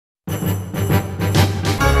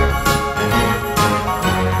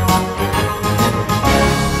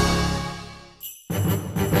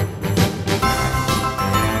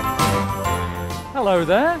Hello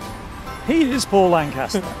there. He is Paul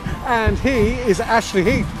Lancaster. And he is Ashley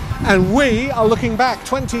Heath. And we are looking back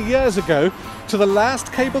 20 years ago to the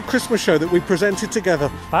last cable Christmas show that we presented together.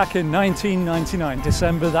 Back in 1999,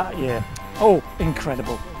 December that year. Oh,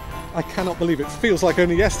 incredible. I cannot believe it. Feels like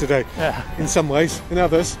only yesterday. Yeah. In some ways, in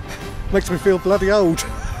others, makes me feel bloody old.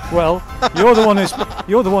 Well, you're the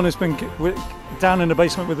one who's been down in the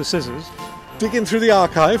basement with the scissors. Digging through the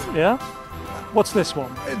archive. Yeah? What's this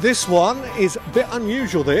one? This one is a bit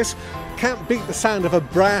unusual, this. Can't beat the sound of a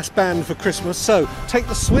brass band for Christmas, so take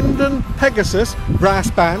the Swindon Pegasus Brass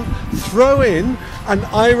Band, throw in an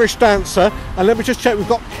Irish dancer, and let me just check, we've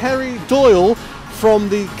got Kerry Doyle from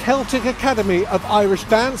the Celtic Academy of Irish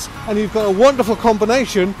Dance, and you've got a wonderful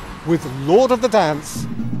combination with Lord of the Dance.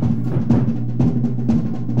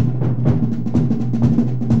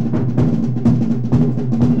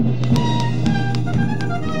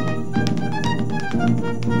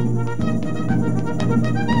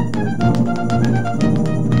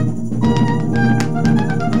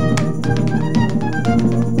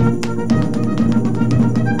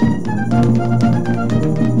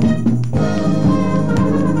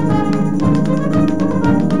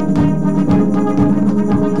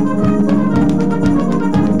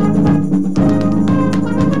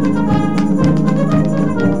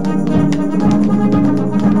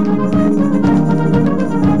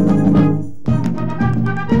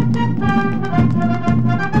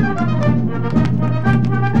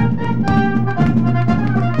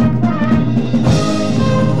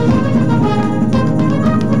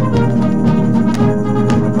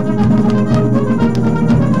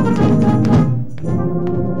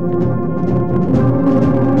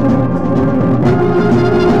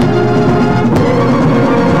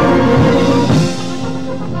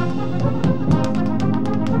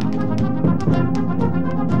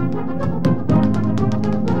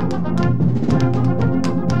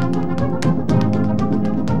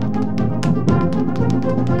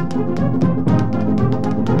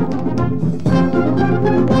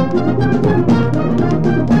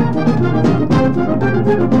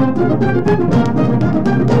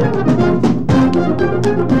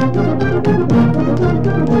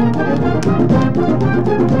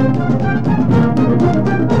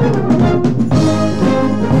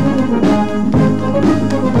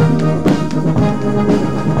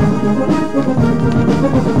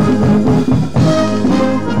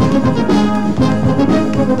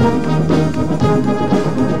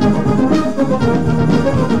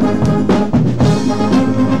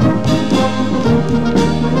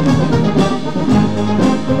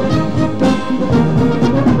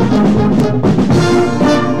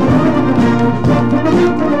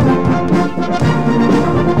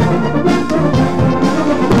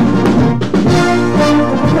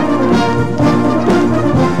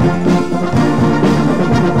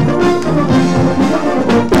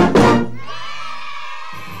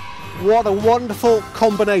 What a wonderful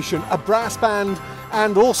combination, a brass band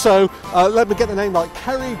and also, let me get the name right,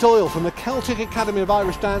 Kerry Doyle from the Celtic Academy of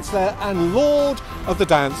Irish Dance there and Lord of the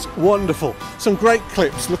Dance. Wonderful. Some great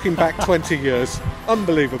clips looking back 20 years.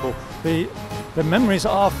 Unbelievable. The memories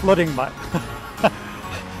are flooding back.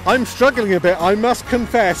 I'm struggling a bit, I must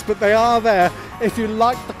confess, but they are there. If you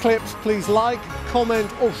like the clips, please like,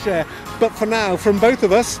 comment or share. But for now, from both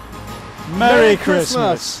of us, Merry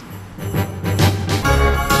Christmas.